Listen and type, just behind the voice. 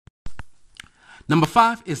Number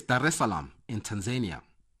 5 is Dar es Salaam in Tanzania.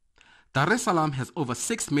 Dar es Salaam has over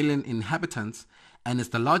 6 million inhabitants and is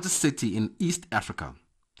the largest city in East Africa.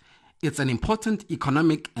 It's an important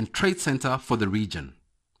economic and trade center for the region.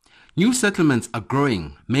 New settlements are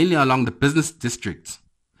growing, mainly along the business districts.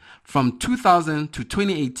 From 2000 to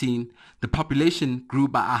 2018, the population grew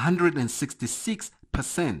by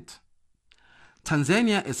 166%.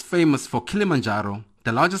 Tanzania is famous for Kilimanjaro,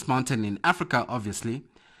 the largest mountain in Africa obviously,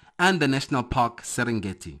 and the national park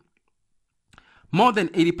Serengeti. More than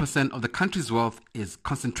 80% of the country's wealth is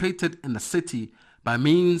concentrated in the city by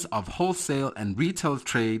means of wholesale and retail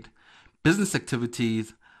trade, business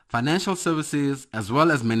activities, financial services, as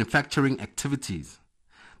well as manufacturing activities.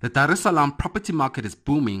 The Dar es Salaam property market is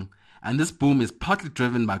booming, and this boom is partly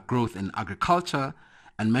driven by growth in agriculture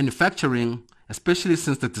and manufacturing, especially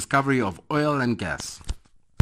since the discovery of oil and gas.